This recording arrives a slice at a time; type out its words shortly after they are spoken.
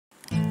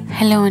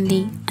Hello అండి,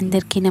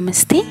 అందరికీ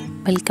నమస్తే.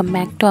 Welcome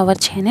back to our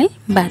channel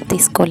Bharati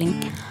schooling.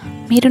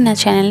 మీరు నా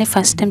ఛానల్ని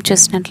ఫస్ట్ టైం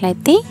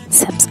చూసినట్లయితే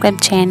సబ్స్క్రైబ్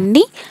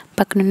చేయండి,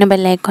 పక్కనున్న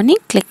బెల్ ఐకాన్ని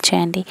క్లిక్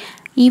చేయండి.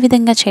 ఈ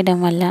విధంగా చేయడం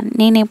వల్ల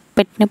నేను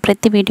పెట్టిన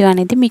ప్రతి వీడియో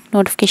అనేది మీకు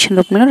నోటిఫికేషన్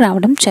రూపంలో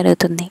రావడం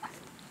జరుగుతుంది.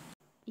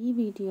 ఈ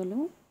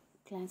వీడియోలో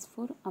class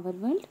 4 our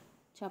world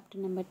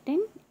chapter number 10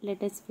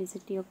 letters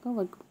visit యొక్క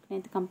వర్క్ బుక్ని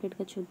అయితే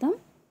కంప్లీట్గా చూద్దాం.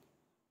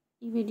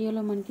 ఈ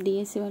వీడియోలో మనకి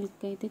డిఎస్సి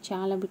వాళ్ళకి అయితే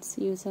చాలా బిట్స్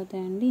యూస్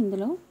అవుతాయండి.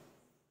 ఇందులో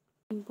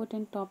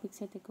ఇంపార్టెంట్ టాపిక్స్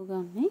అయితే ఎక్కువగా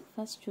ఉన్నాయి.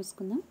 ఫస్ట్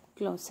చూసుకుందాం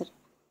క్లోజర్.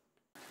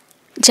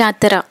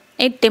 జాతర,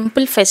 ఏ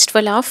temple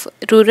festival of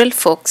rural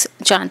folks.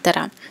 జాతర,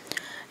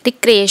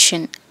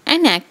 recreation,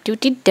 an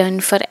activity done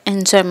for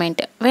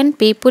enjoyment when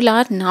people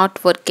are not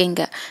working.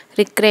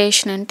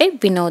 Recreation అంటే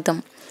వినోదం.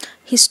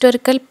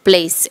 Historical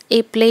place,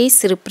 a place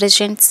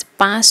represents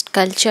past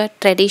culture,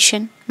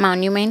 tradition,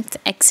 monuments,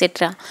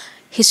 etc.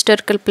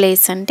 Historical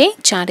place అంటే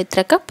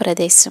చారిత్రక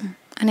ప్రదేశం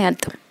అని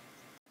అర్థం.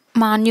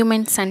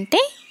 Monuments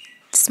అంటే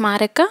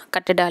స్మారక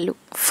కట్టడాలు.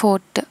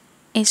 Fort,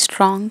 a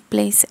strong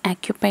place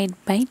occupied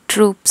by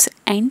troops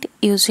and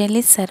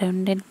usually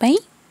surrounded by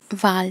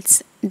walls,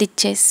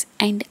 ditches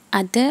and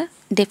other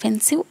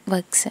defensive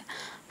works.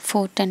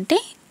 Fort అంటే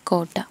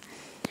కోట.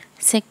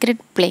 Sacred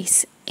place,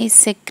 a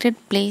sacred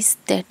place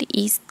that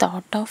is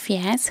thought of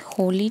as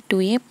holy to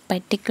a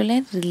particular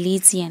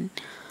religion.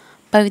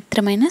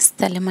 పవిత్రమైన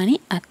స్థలం అని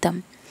అర్థం.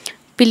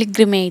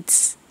 Pilgrimage,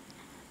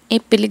 a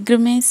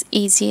pilgrimage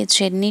is a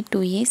journey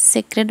to a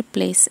sacred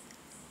place.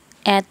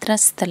 యాత్రా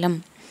స్థలం.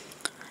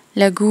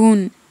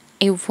 Lagoon,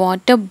 a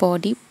water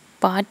body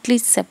partly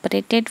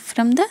separated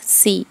from the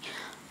sea.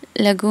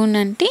 Lagoon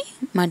అంటే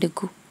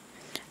మడుగు.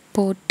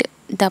 Port,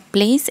 the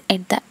place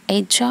at the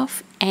edge of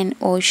an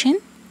ocean,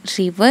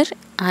 river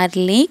or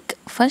lake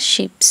for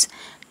ships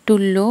to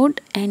load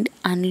and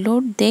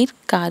unload their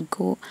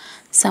cargo.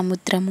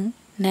 సముద్రము,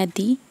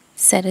 నది,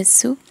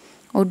 సరస్సు,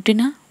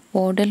 ఒడ్డున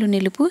ఓడలు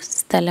నిలుపు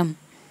స్థలం.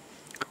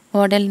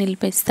 ఓడలు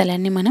నిలిపే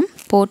స్థలాన్ని మనం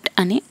పోర్ట్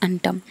అని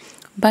అంటాం.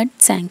 Bird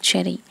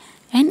sanctuary,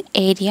 an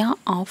area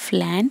of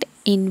land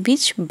in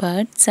which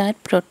birds are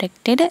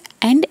protected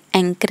and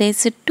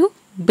encouraged to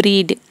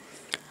breed.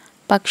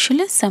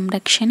 పక్షుల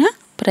సంరక్షణ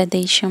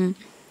ప్రదేశం.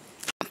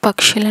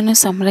 పక్షులను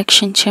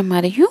సంరక్షించే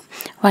మరియు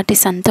వాటి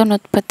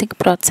సంతానోత్పత్తికి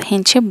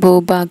ప్రోత్సహించే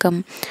భూభాగం.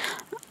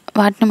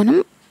 వాటిని మనం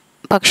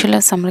పక్షుల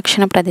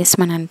సంరక్షణ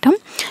ప్రదేశం అని అంటాం.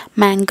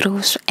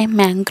 Mangroves, A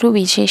mangrove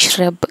is a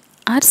shrub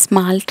or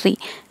small tree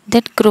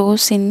that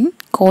grows in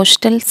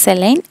coastal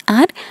saline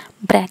or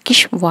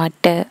brackish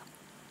water.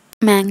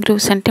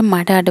 Mangroves అంటే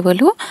మడ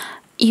అడవులు.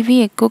 ఇవి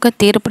ఎక్కువగా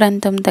తీర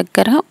ప్రాంతం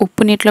దగ్గర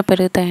ఉప్పు నీటిలో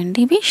పెరుగుతాయండి.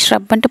 ఇవి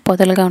shrub అంటే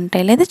పొదలుగా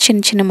ఉంటాయి లేదా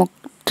చిన్న చిన్న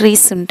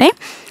ట్రీస్ ఉంటాయి.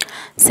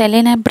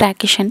 సెలైన్ ఆర్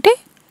బ్రాకిష్ అంటే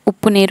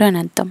ఉప్పు నీరు అని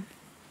అర్థం.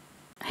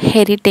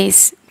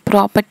 Heritage,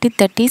 property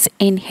that is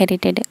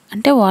inherited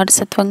అంటే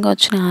వారసత్వంగా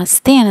వచ్చిన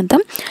ఆస్తి అని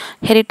అర్థం.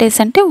 హెరిటేజ్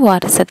అంటే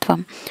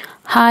వారసత్వం.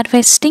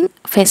 Harvesting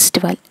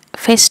festival,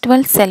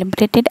 festival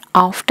celebrated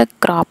after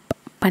crop,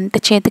 పంట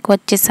చేతికి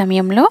వచ్చే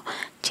సమయంలో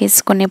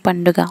చేసుకునే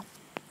పండుగ.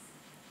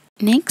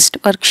 Next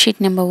worksheet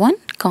number 1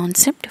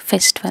 concept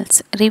festivals.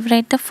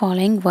 Rewrite the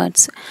following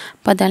words.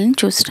 పదాలను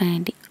చూసి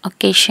రాయండి.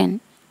 Occasion,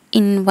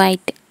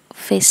 invite,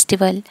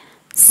 festival,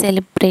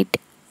 celebrate,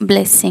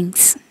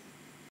 blessings.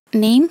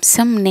 Name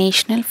some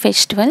national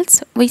festivals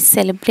we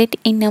celebrate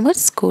in our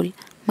school.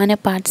 మన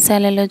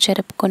పాఠశాలలో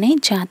జరుపుకునే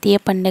జాతీయ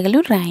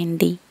పండుగలు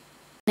రాయండి.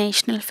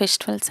 నేషనల్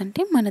ఫెస్టివల్స్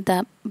అంటే మన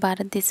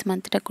భారతదేశం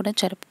అంతటా కూడా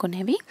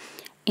జరుపుకునేవి.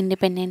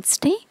 Independence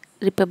day,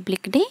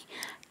 republic day,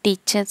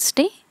 teachers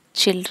day,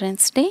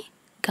 children's day,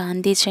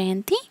 Gandhi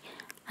జయంతి,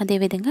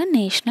 అదేవిధంగా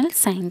national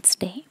science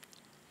day.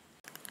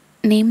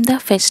 Name the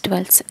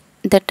festivals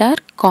that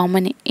are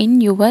common in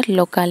your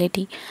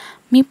locality.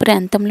 మీ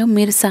ప్రాంతంలో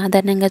మీరు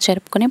సాధారణంగా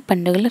జరుపుకునే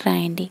పండుగలు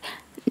రాయండి.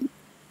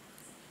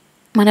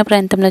 మన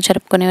ప్రాంతంలో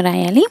జరుపుకునేవి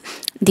రాయాలి.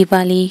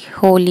 దివాళీ,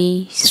 హోలీ,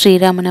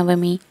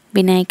 శ్రీరామనవమి,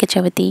 వినాయక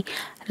చవితి,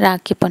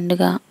 రాఖీ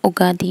పండుగ,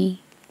 ఉగాది.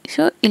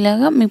 సో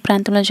ఇలాగా మీ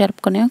ప్రాంతంలో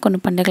జరుపుకునే కొన్ని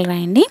పండుగలు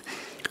రాయండి.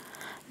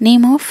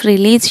 Name of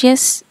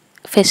religious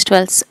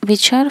festivals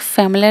which are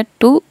familiar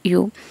to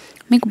you.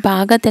 మీకు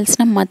బాగా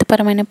తెలిసిన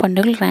మతపరమైన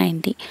పండుగలు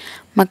రాయండి.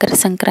 మకర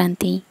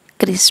సంక్రాంతి,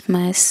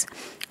 క్రిస్మస్,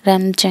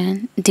 రంజాన్,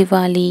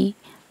 దివాళీ,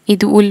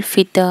 ఈద్ ఉల్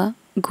ఫితర్,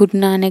 గురు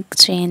నానక్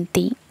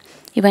జయంతి,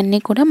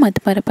 ఇవన్నీ కూడా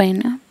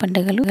మతపరమైన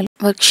పండుగలు.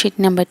 Worksheet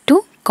number 2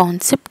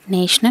 concept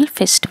national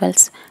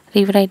festivals.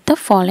 Rewrite the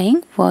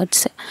following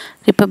words.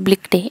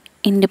 Republic day,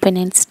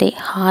 independence day,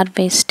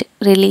 harvest,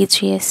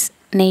 religious,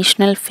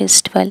 national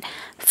festival,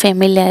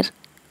 familiar,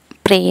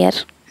 prayer.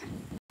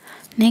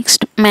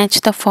 Next match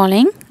the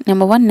following.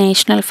 Number 1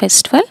 national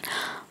festival.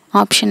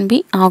 Option B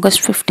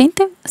August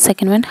 15th.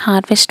 Second one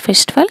harvest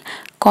festival,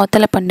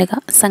 కోతల పండుగ,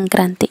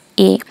 సంక్రాంతి,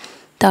 ఏ.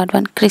 Third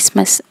one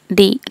Christmas,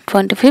 D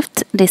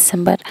 25th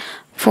December.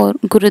 4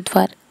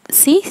 gurdwara,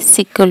 C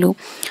సిక్కులు.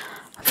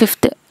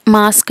 5th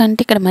mask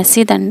అంటే ఇక్కడ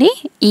మసీద్ అండి,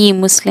 ఈ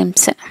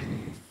Muslims.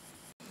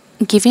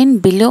 Given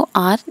below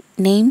are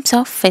names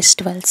of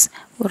festivals.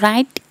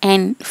 Right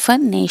N for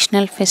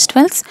national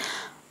festivals,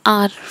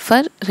 R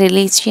for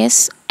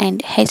religious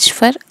and H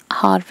for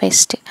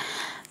harvest.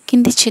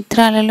 కింది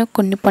చిత్రాలలో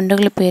కొన్ని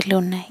పండుగల పేర్లు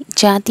ఉన్నాయి.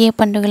 జాతీయ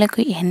పండుగలకు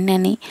ఎన్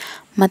అని,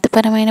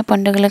 మతపరమైన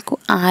పండుగలకు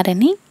ఆర్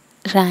అని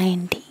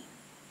రాయండి.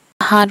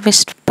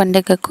 హార్వెస్ట్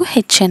పండుగకు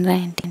హెచ్ అని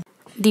రాయండి.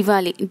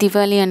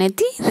 దివాళీ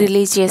అనేది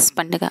రిలీజియస్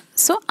పండుగ,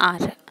 so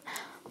are.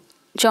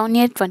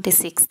 January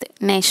 26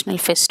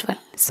 national festival,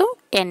 so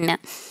ఎన్.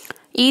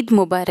 ఈద్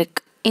ముబారక్,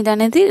 ఇది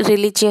అనేది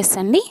రిలీజియస్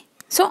అండి,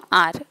 సో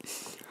ఆర్.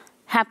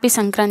 హ్యాపీ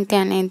సంక్రాంతి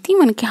అనేది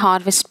మనకి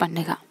హార్వెస్ట్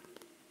పండుగ,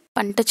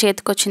 పంట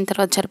చేతికొచ్చిన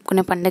తర్వాత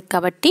జరుపుకునే పండుగ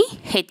కాబట్టి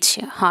H,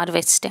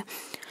 harvest.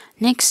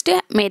 Next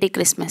merry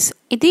Christmas,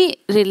 ఇది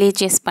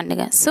రిలీజియస్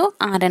పండుగ, సో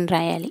ఆర్ అని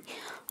రాయాలి.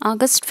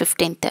 August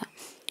 15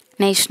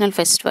 national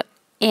festival,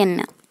 N.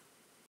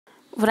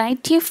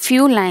 Write a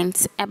few lines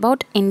about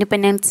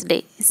Independence Day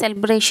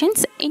celebrations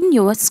in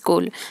your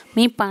school.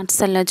 మీ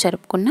పాఠశాలలో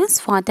జరుపుకున్న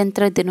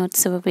స్వాతంత్ర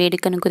దినోత్సవ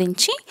వేడుకను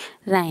గురించి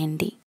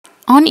రాయండి.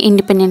 On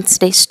Independence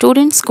Day,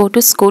 students go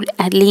to school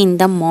early in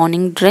the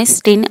morning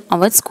dressed in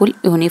our school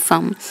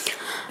uniform.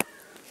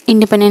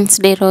 Independence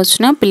day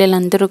రోజున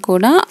పిల్లలందరూ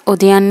కూడా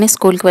ఉదయాన్నే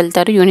స్కూల్కి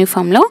వెళ్తారు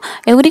యూనిఫామ్లో.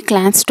 Every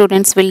class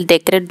students will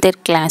decorate there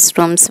class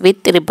rooms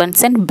with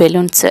ribbons and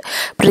balloons.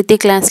 ప్రతి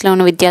క్లాస్లో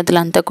ఉన్న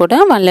విద్యార్థులంతా కూడా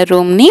వాళ్ళ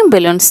రూమ్ని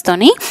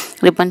బెలూన్స్తోని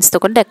రిబ్బన్స్తో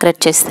కూడా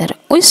డెకరేట్ చేస్తారు.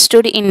 We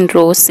stood in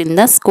rows in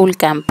the school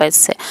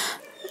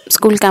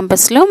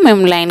క్యాంపస్లో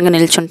మేము లైన్గా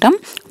నిల్చుంటాం.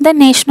 The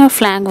national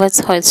flag was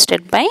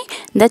hosted by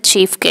the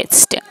chief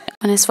guest.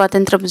 అనే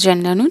స్వాతంత్రపు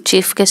జెండాను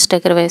చీఫ్ గెస్ట్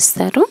దగ్గర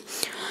వేస్తారు.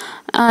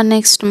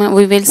 Next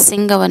we will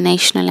sing our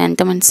national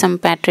anthem and some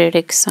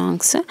patriotic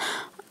songs.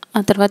 ఆ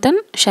తర్వాత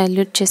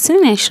సాల్యూట్ చేసి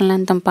నేషనల్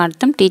యాంథమ్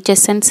పాడతాం.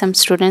 Teachers and some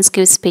students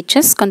give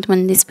speeches,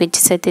 కొంతమంది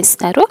speeches అయితే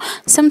ఇస్తారు.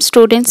 Some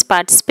students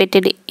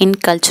participated in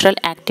cultural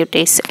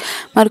activities,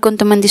 మరి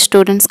కొంతమంది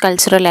స్టూడెంట్స్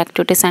కల్చరల్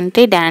యాక్టివిటీస్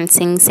అంటే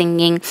డాన్సింగ్,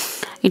 సింగింగ్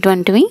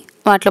ఇటువంటివి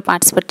వాటిలో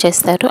పార్టిసిపేట్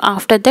చేస్తారు.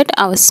 After that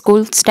our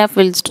school staff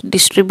will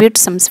distribute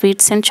some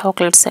sweets and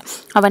chocolates.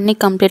 అవన్నీ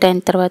కంప్లీట్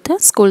అయిన తర్వాత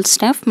స్కూల్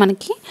స్టాఫ్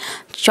మనకి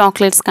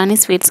చాక్లెట్స్ కానీ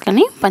స్వీట్స్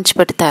కానీ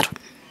పంచిపెడతారు.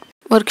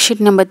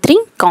 Worksheet number 3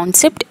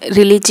 concept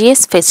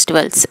religious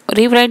festivals.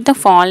 Rewrite the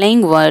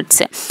following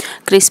words: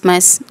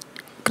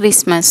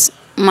 Christmas,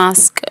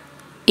 mask,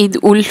 Eid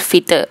ul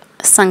Fitr,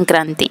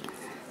 Sankranti.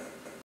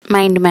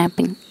 Mind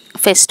mapping.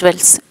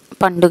 Festivals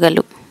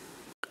పండుగలు: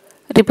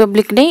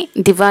 republic day,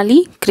 Diwali,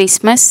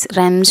 Christmas,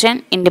 Ramzan,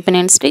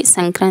 independence day,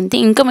 Sankranti.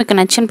 ఇంకా మీకు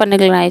నచ్చిన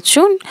పండుగలు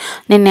రాయొచ్చు.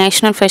 నేను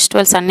నేషనల్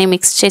ఫెస్టివల్స్ అన్నీ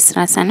మిక్స్ చేసి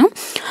రాశాను.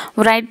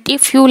 Right a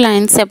few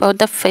lines about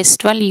the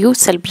festival you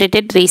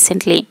celebrated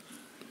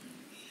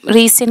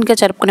రీసెంట్గా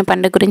జరుపుకునే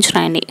పండుగ గురించి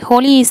రాయండి.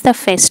 Holi is the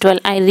festival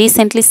I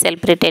recently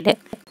celebrated.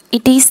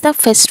 It is the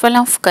festival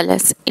of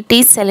colours. It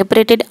is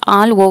celebrated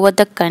all over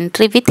the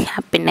country with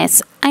happiness.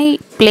 I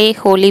play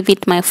Holi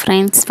with my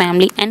friends,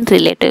 family and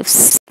relatives.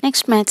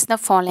 Next match the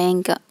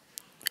following.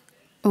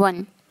 1.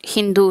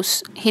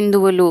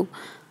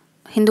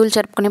 హిందువులు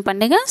జరుపుకునే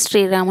పండుగ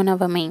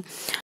శ్రీరామనవమి.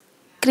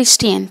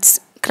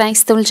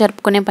 క్రైస్తవులు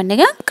జరుపుకునే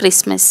పండుగ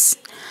Christmas.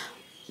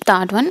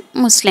 Third one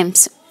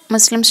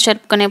Muslims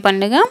జరుపుకునే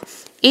పండుగ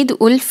ఈద్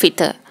ఉల్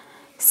ఫితర్.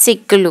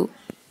 సిక్కులు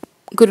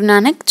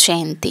గురునానక్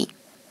జయంతి.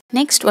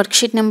 Next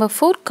worksheet number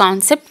 4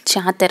 concept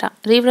జాతర.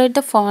 రీరైట్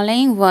ద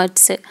ఫాలోయింగ్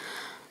వర్డ్స్: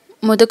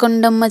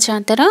 ముదకొండమ్మ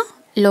జాతర,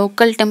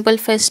 local temple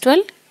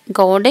festival,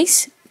 goddess,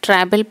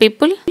 tribal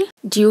people,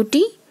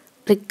 duty,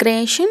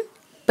 recreation,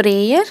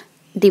 prayer,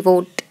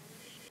 devote.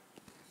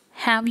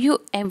 Have you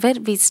ever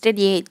visited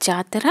a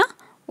jatara?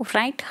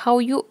 Write how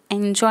you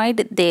enjoyed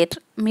there.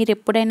 మీరు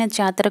ఎప్పుడైనా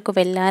జాతరకు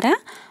వెళ్ళారా?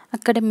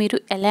 అక్కడ మీరు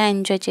ఎలా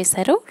ఎంజాయ్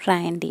చేశారో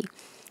రాయండి.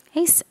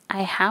 Yes,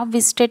 I have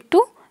visited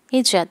to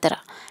a jatara.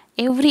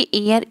 Every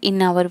year in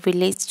our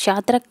village,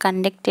 jatara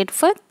conducted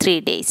for 3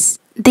 days.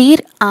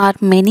 There are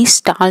many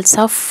stalls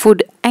of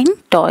food and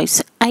toys.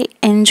 I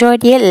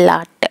enjoyed a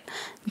lot.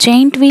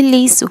 Giant wheel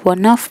is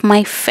one of my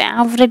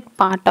favourite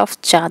part of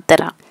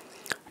జాతర.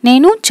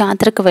 నేను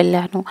జాతరకు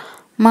వెళ్ళాను.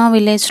 మా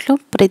విలేజ్లో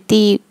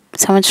ప్రతి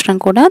సంవత్సరం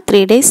కూడా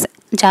 3 days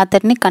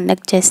జాతరని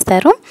conduct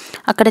చేస్తారు.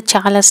 అక్కడ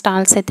చాలా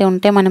స్టాల్స్ అయితే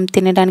ఉంటాయి మనం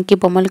తినడానికి,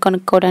 బొమ్మలు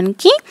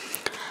కొనుక్కోవడానికి.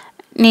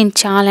 నేను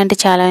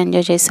చాలా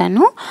ఎంజాయ్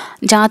చేశాను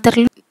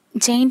జాతరలో.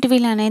 జైంట్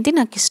వీల్ అనేది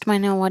నాకు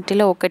ఇష్టమైన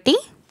వాటిలో ఒకటి.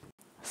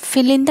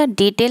 Fill in the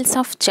details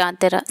of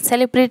జాతర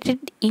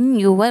సెలబ్రేటెడ్ ఇన్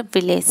యువర్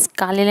విలేజ్.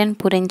 ఖాళీలను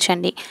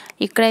పూరించండి.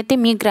 ఇక్కడైతే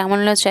మీ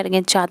గ్రామంలో జరిగే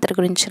జాతర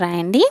గురించి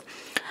రాయండి.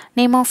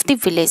 నేమ్ ఆఫ్ ది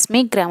విలేజ్,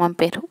 మీ గ్రామం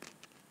పేరు.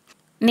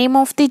 నేమ్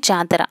ఆఫ్ ది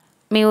జాతర,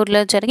 మీ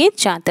ఊర్లో జరిగే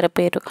జాతర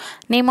పేరు.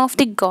 Name of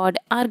the God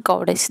are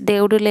goddess,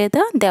 దేవుడు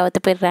లేదా దేవత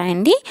పేరు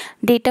రాయండి.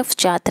 డేట్ ఆఫ్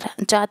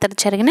జాతర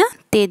జరిగిన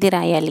తేదీ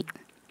రాయాలి.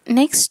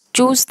 Next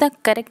choose the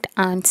correct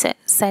answer.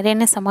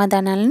 సరైన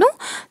సమాధానాలను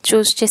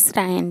చూస్ చేసి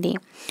రాయండి.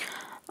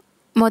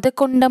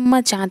 మొదకొండమ్మ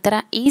జాతర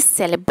is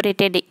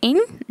celebrated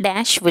in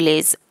dash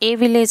village. ఏ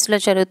విలేజ్లో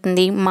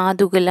జరుగుతుంది?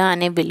 మాదుగుల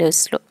అనే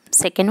విలేజ్లో.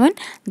 సెకండ్ వన్,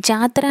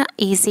 జాతర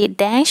is a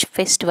dash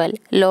festival,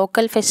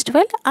 local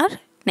festival are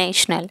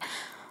national.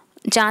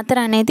 జాతర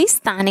అనేది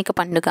స్థానిక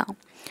పండుగ.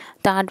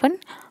 థర్డ్ వన్,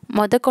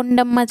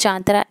 మొదకొండమ్మ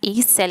జాతర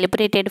is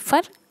celebrated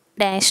for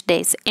dash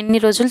days.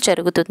 ఎన్ని రోజులు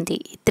జరుగుతుంది?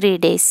 3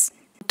 days.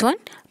 Fourth one,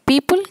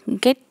 people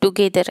get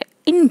together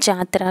in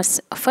jatharas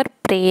for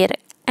prayer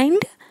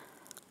and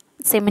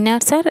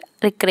seminars are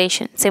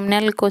recreation.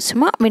 సెమినార్ల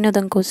కోసమా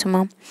వినోదం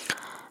కోసమా?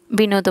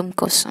 వినోదం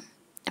కోసం.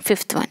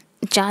 Fifth one,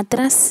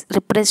 jatharas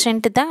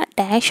represent the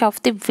dash of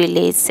the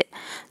village.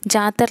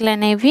 జాతరలు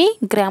అనేవి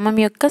గ్రామం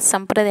యొక్క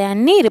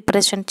సంప్రదాయాన్ని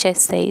రిప్రజెంట్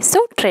చేస్తాయి.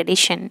 So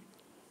tradition.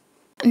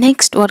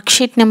 Next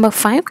worksheet number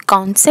 5,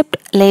 concept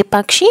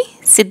Lepakshi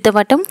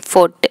Siddhavatam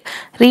fort.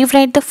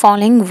 Rewrite the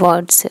following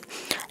words.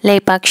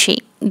 Lepakshi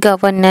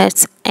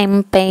governors,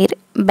 umpire,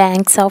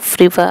 banks of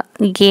river,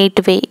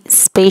 gateway,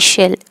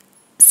 special,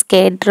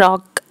 scared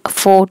rock,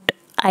 fort,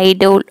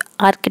 Idol,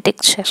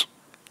 architecture.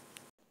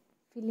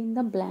 Fill in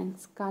the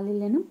blanks.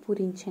 ఖాళీలను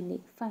పూరించండి.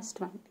 First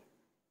one,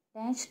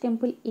 dash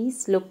temple is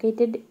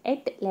located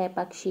at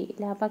Lepakshi.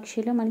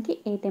 లేపాక్షిలో మనకి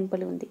ఏ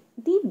temple ఉంది?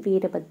 The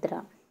Veerabhadra.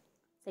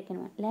 Second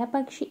one,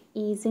 Lepakshi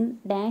is in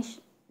dash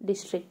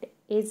district.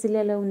 ఏ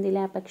జిల్లాలో ఉంది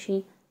Lepakshi?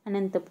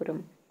 Anantapuram.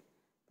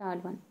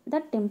 Third one, the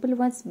temple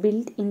was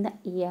built in the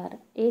year.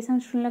 ఏ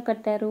సంవత్సరంలో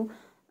కట్టారు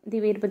the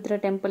Veerabhadra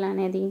temple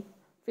అనేది?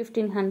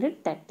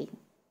 1530.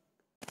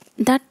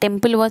 The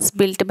temple was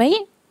built by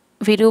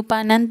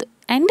విరూపానంద్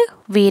and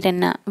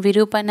Veeranna.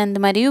 విరూపానంద్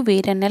మరియు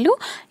వీరన్నలు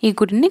ఈ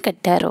గుడిని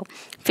కట్టారు.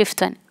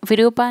 Fifth one,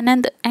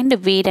 విరూపానంద్ and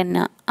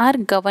Veeranna are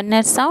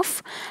governors of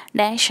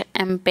dash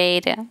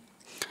umpire.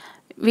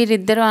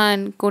 వీరిద్దరు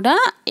కూడా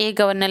ఏ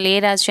గవర్నర్లు, ఏ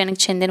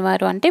రాజ్యానికి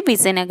చెందినవారు అంటే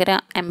Vijayanagara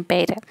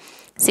umpire.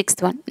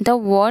 Sixth one, the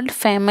world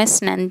famous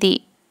Nandi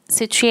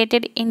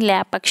situated in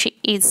Lepakshi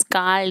is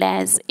called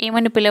as.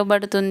 ఏమని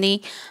పిలువబడుతుంది?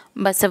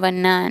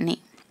 బసవన్న అని.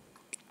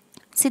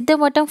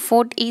 Siddhavatam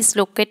fort is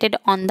located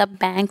on the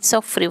banks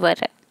of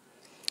river.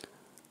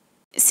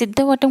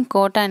 Siddhavatam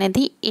కోట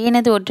అనేది ఏ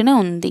నది ఒడ్డున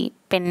ఉంది?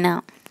 Penna.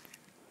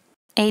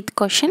 Eighth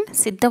question,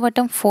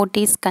 Siddhavatam fort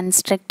is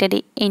constructed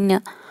in.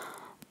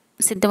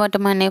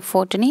 Siddhavatam అనే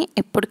ఫోర్ట్ని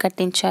ఎప్పుడు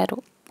కట్టించారు?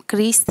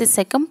 క్రీస్తు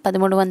శకం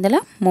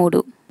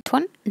 1303.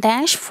 One,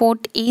 dash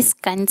fort is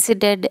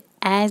considered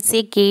as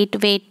a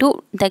gateway to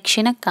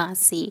దక్షిణ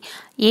కాశీ.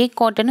 ఏ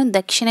కోటను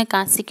దక్షిణ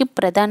కాశీకి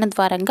ప్రధాన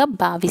ద్వారంగా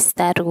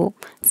భావిస్తారు?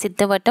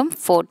 Siddhavatam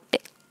fort.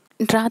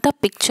 Draw the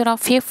picture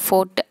of A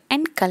fort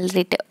and colour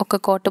it.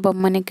 ఒక కోట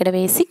బొమ్మను ఇక్కడ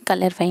వేసి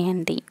కలర్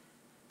వేయండి.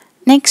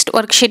 Next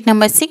worksheet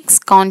number 6,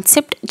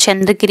 concept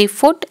Chandragiri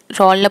fort,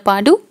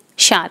 Rollapadu,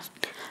 SHAR.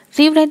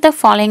 Rewrite the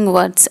following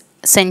words.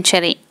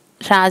 Century,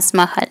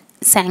 Rajmahal,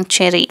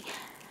 sanctuary,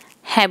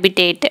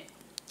 habitat,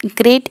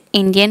 great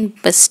Indian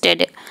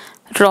bustard,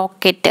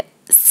 rocket,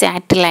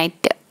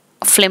 satellite,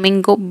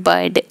 flamingo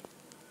bird.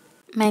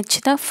 Match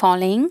the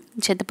following.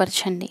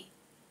 జతపరచండి.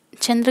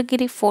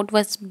 Chandragiri fort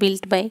was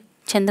built by.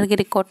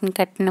 Chandragiri కోటను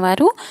కట్టిన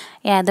వారు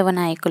యాదవ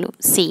నాయకులు.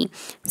 C.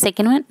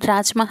 Second one,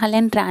 Rajmahal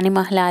and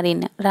Ranimahal are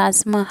in.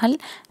 Rajmahal,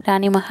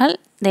 Ranimahal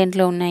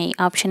దేంట్లో ఉన్నాయి?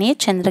 Option A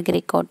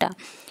Chandragiri Kota.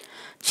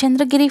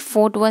 Chandragiri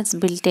fort was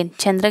built in.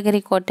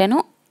 Chandragiri కోటను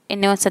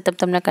ఎన్నవ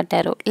శతాబ్దంలో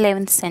కట్టారు?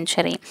 11th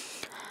century.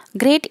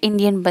 Great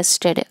Indian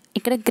bustard.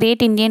 ఇక్కడ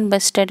గ్రేట్ ఇండియన్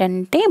బస్టర్డ్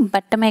అంటే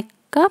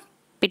బట్టమెక్క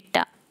పిట్ట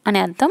అని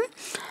అర్థం.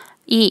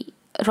 ఈ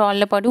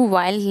రోళ్లపాడు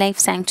వైల్డ్ లైఫ్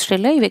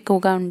శాంక్చురీలో ఇవి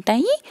ఎక్కువగా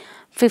ఉంటాయి.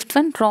 Fifth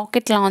one,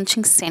 rocket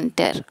launching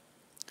centre,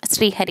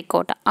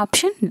 Sriharikota.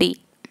 Option D.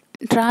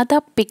 Draw the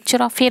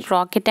picture of a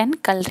rocket and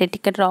colour it.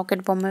 ఇక్కడ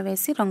రాకెట్ బొమ్మ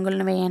వేసి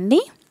రంగులను వేయండి.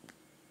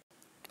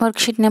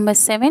 Worksheet number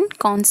 7,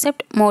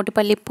 concept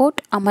Motupalli port,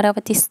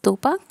 Amaravati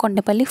Stupa,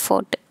 Kondapalli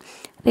fort.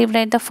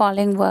 Rewrite the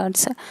following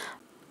words.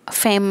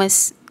 Famous,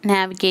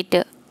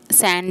 navigator,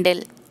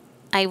 sandal,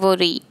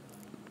 ivory,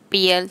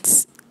 పియల్స్,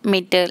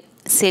 metal,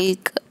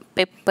 silk,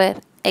 pepper,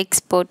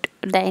 export,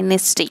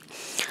 dynasty,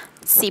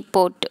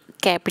 seaport,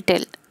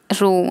 capital,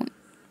 ruin,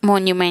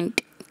 మోన్యుమెంట్,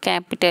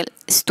 capital,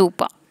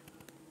 Stupa.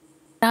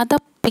 Radha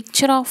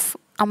picture of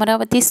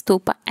Amaravati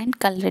Stupa and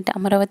colour it.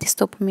 Amaravati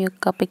స్తూపం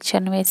యొక్క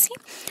పిక్చర్ను వేసి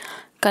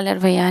colour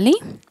వేయాలి.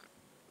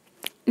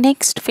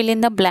 Next fill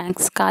in the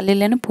blanks.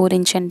 ఖాళీలను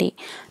పూరించండి.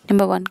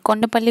 Number 1,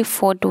 Kondapalli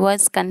fort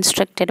was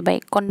constructed by.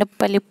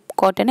 Kondapalli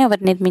కోటను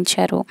ఎవరు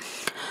నిర్మించారు?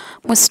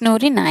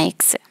 Musnuri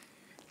Nayaks.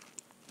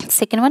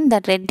 Second one, the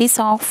Reddy's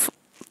of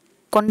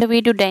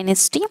Kondaveedu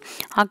dynasty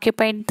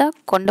occupied the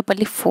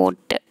Kondapalli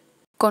fort.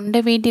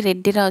 కొండవీడి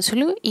Reddy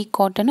రాజులు ఈ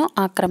కోటను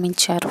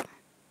ఆక్రమించారు.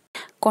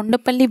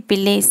 Kondapalli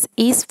village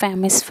is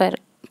famous for.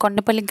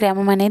 Kondapalli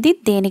గ్రామం అనేది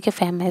దేనికి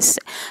ఫేమస్?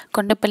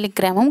 కొండపల్లి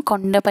గ్రామం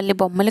కొండపల్లి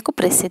బొమ్మలకు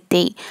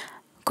ప్రసిద్ధి.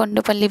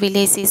 Kondapalli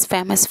village is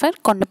famous for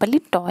Kondapalli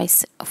toys.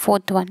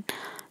 Fourth one,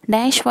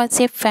 dash was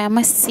a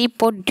famous see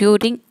port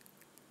during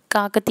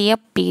Kakatiya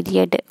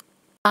period.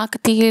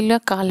 కాకతీయుల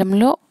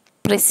కాలంలో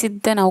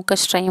ప్రసిద్ధ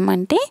నౌకాశ్రయం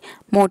అంటే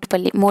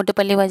Motupalli.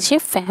 Motupalli was a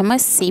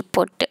famous see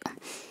port.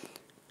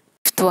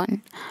 Fifth one,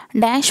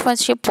 dash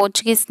was a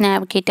Portuguese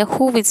navigator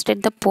who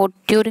visited the port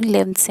during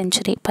 11th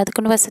century.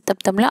 11వ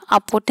శతాబ్దంలో ఆ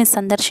పోర్ట్ని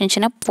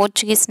సందర్శించిన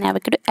Portuguese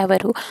నావికుడు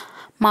ఎవరు?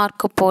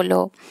 Marco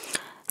polo.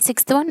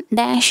 Sixth one,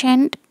 dash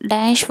and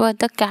dash were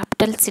the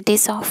capital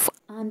cities of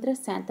Andhra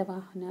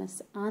Satavahanas.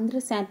 Andhra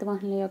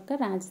శాతవాహనుల యొక్క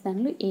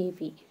రాజధానులు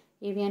ఏవి?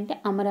 ఏవి అంటే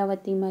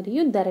అమరావతి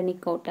మరియు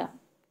Dharanikota.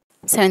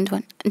 Seventh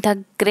one, the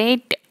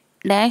great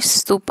dash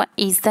Stupa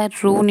is the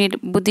ruined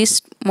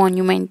Buddhist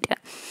monument.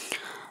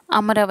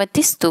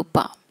 Amaravati Stupa.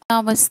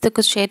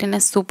 అవస్థకు చేరిన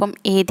స్తూపం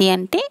ఏది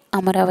అంటే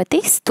అమరావతి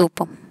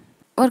స్తూపం.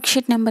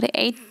 Worksheet number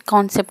 8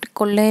 concept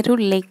Kolleru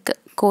lake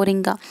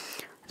Coringa.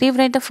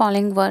 Rewrite the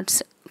following words.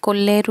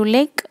 Kolleru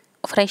lake,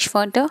 fresh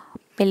water,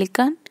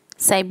 pelican,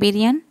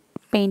 Siberian,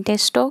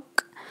 painted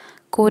stock,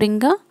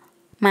 Coringa,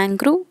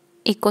 mangrove,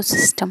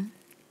 ecosystem.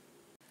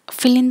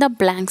 Fill in the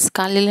blanks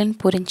ఖాళీలను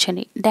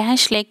పూరించండి.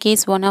 Dash lake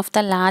is one of the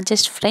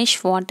largest fresh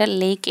water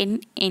lake in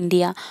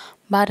India.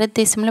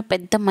 భారతదేశంలో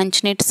పెద్ద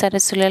మంచినీటి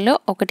సరస్సులలో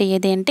ఒకటి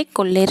ఏది అంటే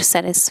కొల్లేరు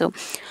సరస్సు.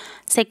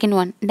 Second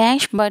one,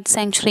 dash bird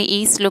sanctuary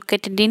is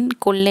located in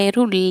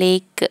Kolleru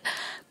lake.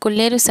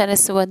 కొల్లేరు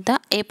సరస్సు వద్ద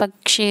ఏ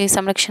పక్షి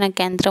సంరక్షణ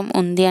కేంద్రం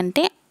ఉంది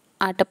అంటే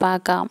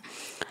Atapaka.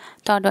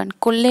 Third one,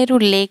 Kolleru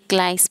lake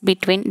lies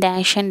between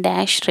dash and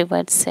dash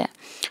reverse.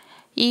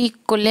 ఈ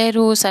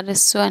కొల్లేరు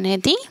సరస్సు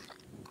అనేది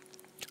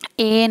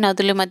ఏ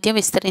నదుల మధ్య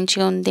విస్తరించి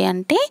ఉంది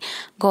అంటే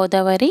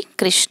గోదావరి,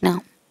 కృష్ణ.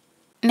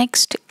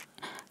 నెక్స్ట్,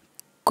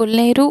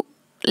 కొల్లేరు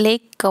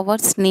lake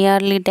covers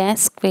nearly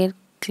dash square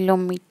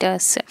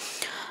kilometres.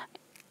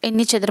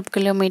 ఎన్ని చదరపు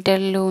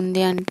కిలోమీటర్లు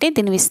ఉంది అంటే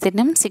దీని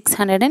విస్తీర్ణం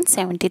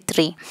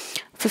 673.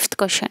 Fifth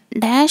question,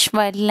 dash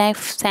wild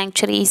life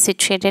sanctuary is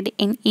situated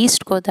in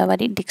east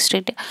Godavari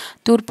district.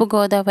 తూర్పు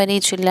గోదావరి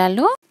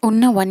జిల్లాలో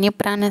ఉన్న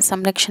వన్యప్రాణ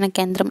సంరక్షణ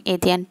కేంద్రం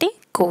ఏది అంటే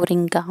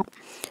Coringa.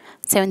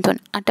 Seventh one,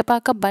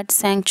 Atapaka bird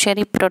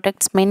sanctuary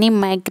protects many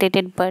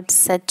migrated birds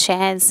such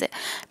as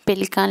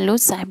పెలికాన్లు,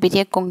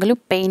 Siberia కొంగలు,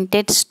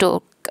 painted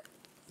stroke.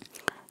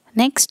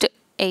 Next,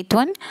 eighth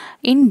one,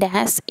 in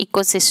dash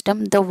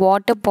ecosystem the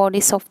water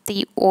bodies of the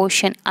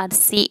ocean are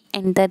see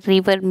and the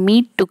river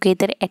meet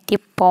together at a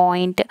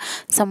point.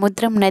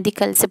 సముద్రం, నది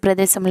కలిసే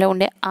ప్రదేశంలో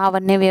ఉండే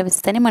ఆవరణ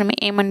వ్యవస్థని మనం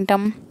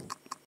ఏమంటాం?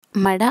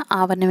 మడ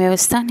ఆవరణ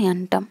వ్యవస్థ అని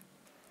అంటాం.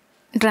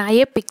 Draw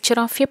A picture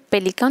of A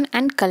pelican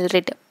and colour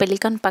it.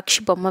 Pelican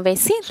పక్షి బొమ్మ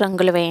వేసి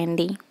రంగులు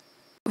వేయండి.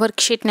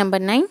 Worksheet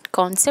number 9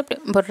 concept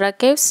Borra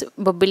caves,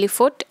 Bobbili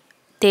fort,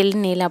 తేలి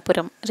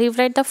Neelapuram.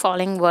 Rewrite the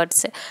following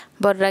words.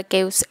 Borra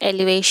caves,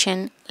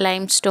 elevation,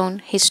 lime stone,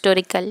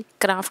 historical,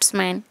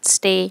 క్రాఫ్ట్స్మ్యాన్,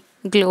 stay,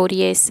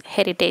 glorious,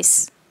 heritage.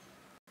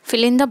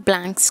 Fill in the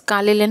blanks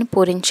ఖాళీలను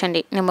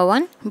పూరించండి. Number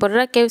 1,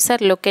 Borra caves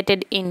are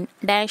located in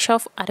dash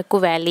of Araku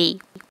valley.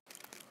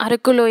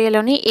 Araku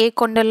లోయలోని ఏ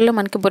కొండలలో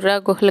మనకి బొర్రా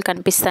గుహలు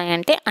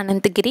కనిపిస్తాయంటే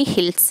Anantagiri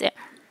hills.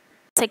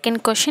 Second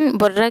question,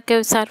 Borra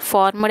caves are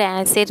formed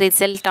as a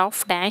result of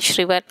dash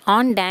river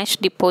on dash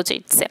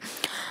deposits.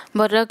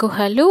 Borra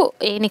గుహలు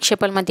ఏ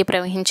నిక్షేపాల మధ్య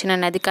ప్రవహించిన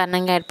నది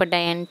కారణంగా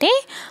ఏర్పడ్డాయంటే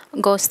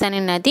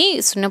గోస్తాని నది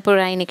సున్నపు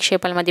రాయి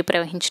నిక్షేపాల మధ్య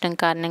ప్రవహించడం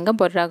కారణంగా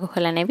బొర్రా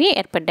గుహలు అనేవి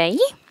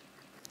ఏర్పడ్డాయి.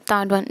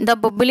 Third one, the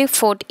Bobbili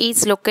fort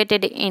is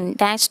located in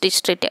dash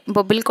district.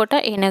 Bobbili కోట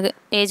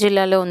ఏ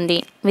జిల్లాలో ఉంది?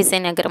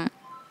 Vizianagaram.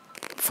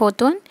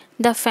 Fourth one,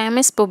 the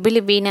famous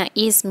Bobbili veena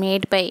is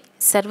made by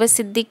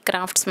Sarvasiddhi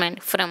craftsmen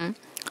from.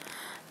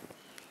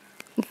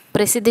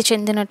 ప్రసిద్ధి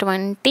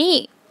చెందినటువంటి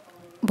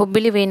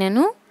బొబ్బిలి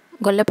వీణను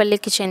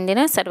గొల్లపల్లికి చెందిన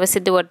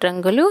సర్వసిద్ధి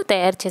వడ్రంగులు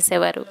తయారు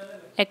చేసేవారు.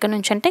 ఎక్కడి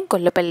నుంచి అంటే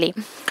Gollapalli.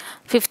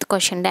 Fifth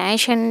question,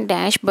 dash and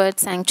dash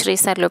bird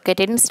sanctuaries are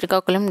located in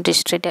Srikakulam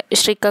district.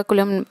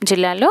 Srikakulam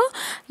జిల్లాలో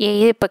ఏ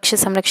ఏ పక్షి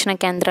సంరక్షణ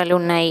కేంద్రాలు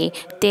ఉన్నాయి?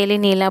 తేలి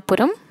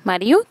నీలాపురం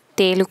మరియు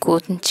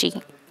తేలుకూంచి.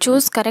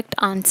 చూస్ కరెక్ట్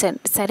ఆన్సర్.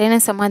 సరైన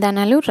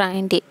సమాధానాలు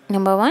రాయండి.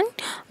 Number 1,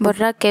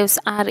 Borra caves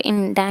are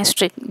in dash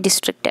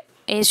district.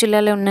 ఏ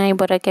జిల్లాలో ఉన్నాయి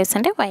బొర్రా కేవ్స్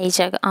అంటే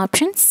Vizag.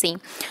 Option C.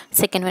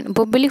 Second one,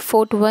 Bobbili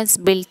fort was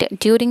built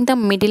during the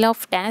middle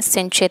of dash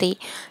century.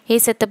 ఏ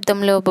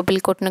శతాబ్దంలో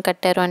బొబ్బిలి కోటను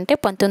కట్టారు అంటే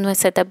 19వ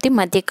శతాబ్ది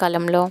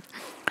మధ్యకాలంలో.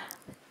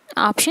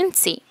 Option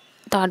C.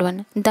 Third one,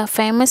 the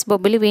famous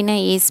Bobbili veena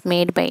is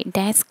made by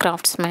dash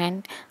క్రాఫ్ట్స్మ్యాన్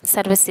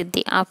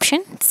Sarvasiddhi.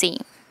 Option C.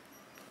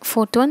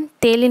 Fourth one,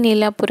 తేలి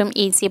Neelapuram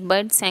is a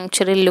bird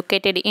sanctuary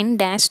located in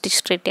dash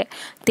district.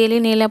 తేలి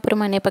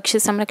నీలాపురం అనే పక్షి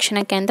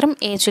సంరక్షణ కేంద్రం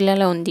ఏ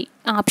జిల్లాలో ఉంది?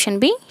 ఆప్షన్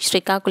బి,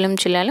 శ్రీకాకుళం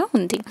జిల్లాలో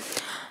ఉంది.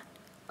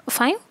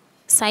 5,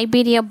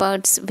 సైబీరియా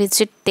బర్డ్స్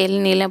విజిట్ తేలి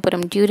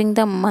Neelapuram during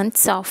the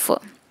months of.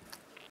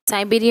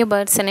 Siberia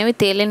birds అనేవి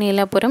తేలి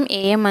నీలాపురం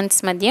ఏ ఏ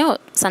మంత్స్ మధ్య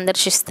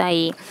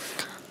సందర్శిస్తాయి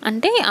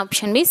అంటే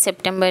option B,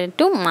 September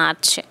to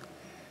March.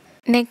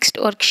 Next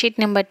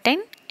worksheet number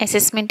 10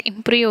 assessment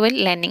improve your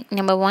learning.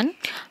 Number 1,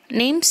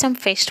 name some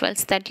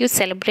festivals that you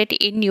celebrate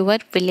in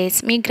your village.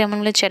 మీ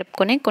గ్రామంలో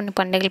జరుపుకునే కొన్ని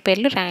పండుగల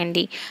పేర్లు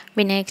రాయండి.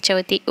 Vinayaka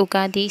Chavithi,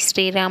 Ugadi,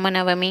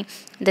 Sri Rama Navami,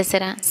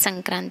 Dasara,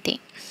 Sankranti.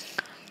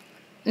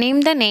 Name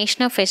the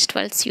national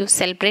festivals you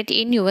celebrate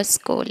in your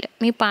school.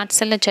 మీ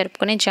పాఠశాలలో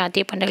జరుపుకునే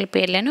జాతీయ పండుగల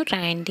పేర్లను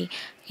రాయండి.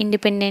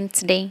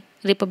 Independence day,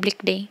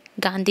 republic day,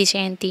 Gandhi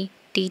Jayanthi,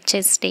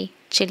 teachers day,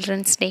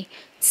 children's day,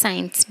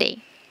 science day.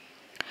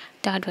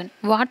 Third one,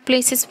 what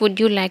places would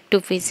you like to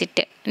visit.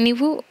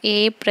 నువ్వు ఏ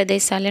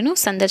ప్రదేశాలను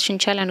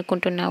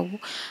సందర్శించాలనుకుంటున్నావు?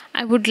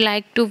 I would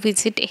like to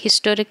visit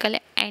historical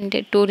and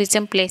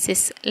tourism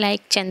places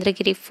like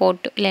Chandragiri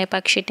fort,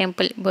 Lepakshi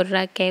temple,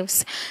 Borra caves.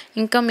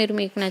 ఇంకా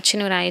మీకు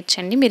నచ్చినవి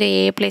రాయొచ్చండి. మీరు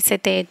ఏ place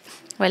అయితే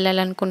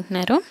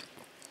వెళ్ళాలనుకుంటున్నారో.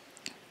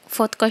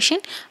 Fourth question,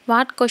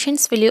 what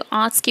questions will you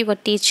ask your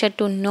teacher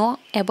to know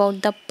about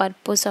the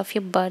purpose of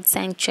your bird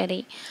sanctuary?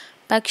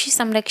 పక్షి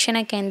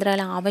సంరక్షణ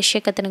కేంద్రాల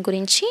ఆవశ్యకతను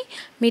గురించి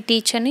మీ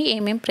టీచర్ని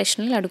ఏమేం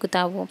ప్రశ్నలు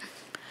అడుగుతావు?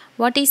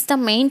 What is the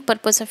main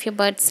purpose of your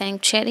bird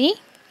sanctuary?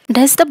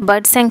 Does the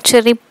bird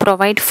sanctuary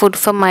provide food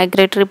for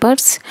migratory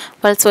birds?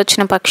 వలస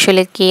వచ్చిన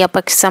పక్షులకి ఆ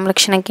పక్షి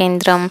సంరక్షణ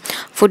కేంద్రం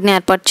ఫుడ్ని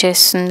ఏర్పాటు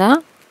చేస్తుందా?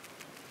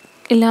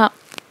 ఇలా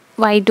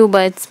why do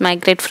birds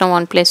migrate from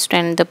one place to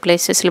another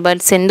places?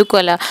 Birds ఎందుకు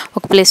అలా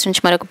ఒక ప్లేస్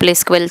నుంచి మరొక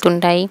ప్లేస్కి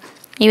వెళ్తుంటాయి?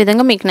 ఈ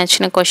విధంగా మీకు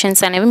నచ్చిన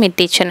క్వశ్చన్స్ అనేవి మీ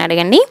టీచర్ని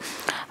అడగండి.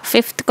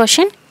 Fifth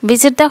question,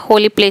 visit the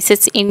holy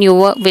places in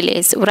your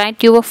village,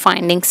 right your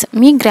findings.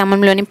 మీ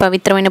గ్రామంలోని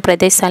పవిత్రమైన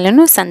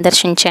ప్రదేశాలను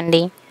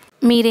సందర్శించండి.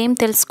 మీరేం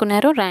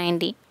తెలుసుకున్నారో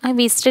రాయండి. I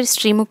visited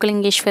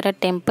Srimukhalingeswara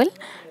temple.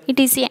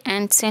 It is a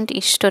ancient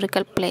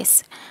historical place.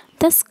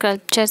 The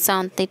sculptures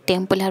on the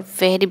temple or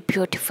very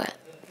beautiful.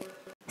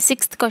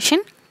 Sixth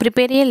question,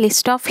 prepare a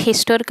list of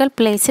historical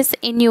places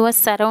in your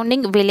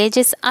surrounding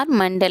villages or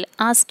mandal.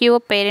 Ask your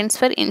parents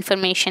for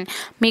information.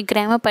 మీ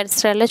గ్రామ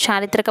పరిసరాల్లో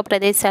చారిత్రక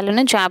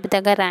ప్రదేశాలను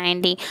జాబితాగా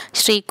రాయండి.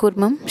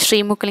 Srikurmam,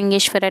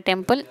 Srimukhalingeswara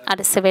temple,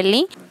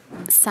 Arasavalli,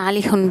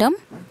 Salihundam,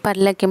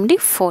 పర్లకిండి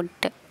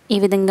fort. ఈ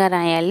విధంగా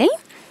రాయాలి.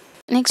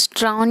 Next,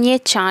 draw a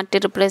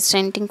chart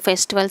representing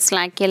festivals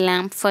like a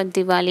lamp for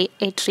Diwali,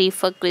 a tree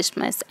for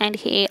Christmas and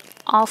a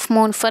half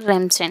moon for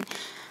Ramzan.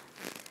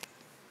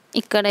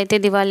 ఇక్కడైతే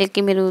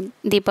దివాళీకి మీరు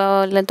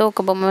దీపావళితో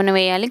ఒక బొమ్మను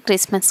వేయాలి,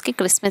 క్రిస్మస్కి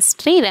క్రిస్మస్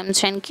ట్రీ,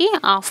 రంజాన్కి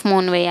హాఫ్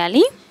మూన్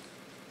వేయాలి.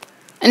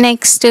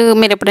 నెక్స్ట్,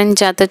 మీరు ఎప్పుడైనా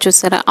జాతర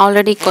చూసారా?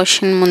 ఆల్రెడీ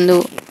క్వశ్చన్ ముందు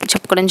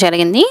చెప్పుకోవడం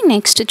జరిగింది.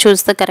 Next,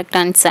 choose the correct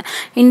answer.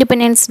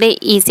 Independence day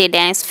is a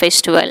dance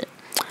festival.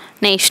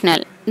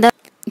 National. The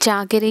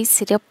jaggery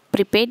syrup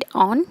prepared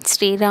on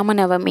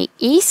Sri Rama Navami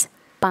is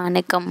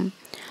పానకం.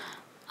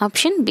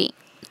 Option B.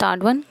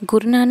 Third one,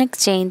 Guru Nanak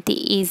Jayanthi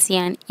is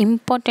an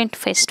important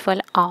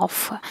festival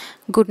of.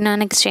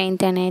 Guru Nanak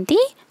జయంతి అనేది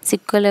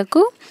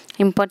సిక్కులకు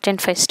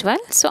important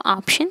festival. So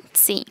option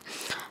C.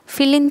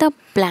 Fill in the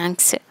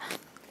blanks.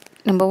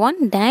 Number 1,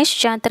 dash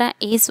జాతర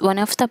is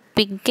one of the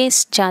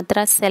biggest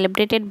జాతర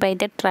celebrated by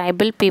the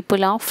tribal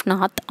people of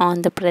north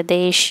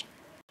Andhra Pradesh.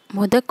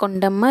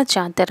 Modakondamma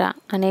జాతర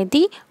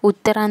అనేది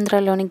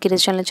ఉత్తరాంధ్రలోని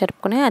గిరిజనులు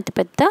జరుపుకునే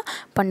అతిపెద్ద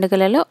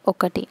పండుగలలో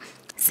ఒకటి.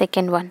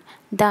 Second one,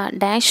 the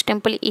dash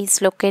temple is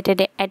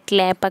located at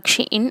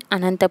Lepakshi in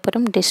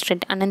Anantapuram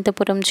district.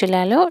 Anantapuram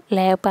జిల్లాలో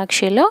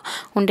లేపాక్షిలో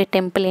ఉండే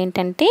టెంపుల్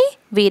ఏంటంటే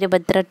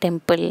Veerabhadra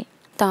temple.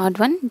 Third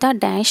one, the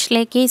dash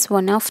lake is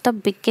one of the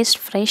biggest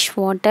fresh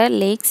water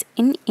lakes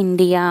in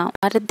India.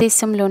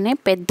 భారతదేశంలోనే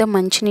పెద్ద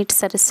మంచినీటి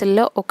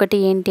సరస్సుల్లో ఒకటి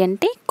ఏంటి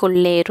అంటే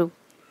కొల్లేరు.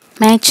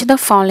 Match the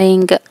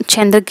following.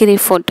 Chandragiri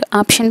fort.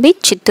 Option B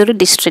Chittoor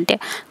district.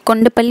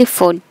 Kondapalli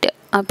fort.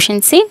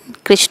 Option C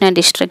Krishna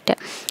district.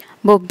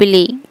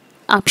 Bobbili.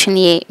 Option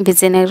A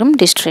Vizianagaram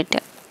district.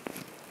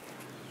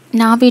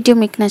 నా video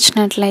మీకు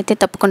నచ్చినట్లయితే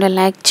తప్పకుండా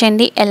లైక్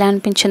చేయండి. ఎలా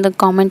అనిపించిందో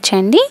కామెంట్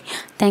చేయండి.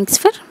 Thanks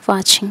for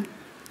watching.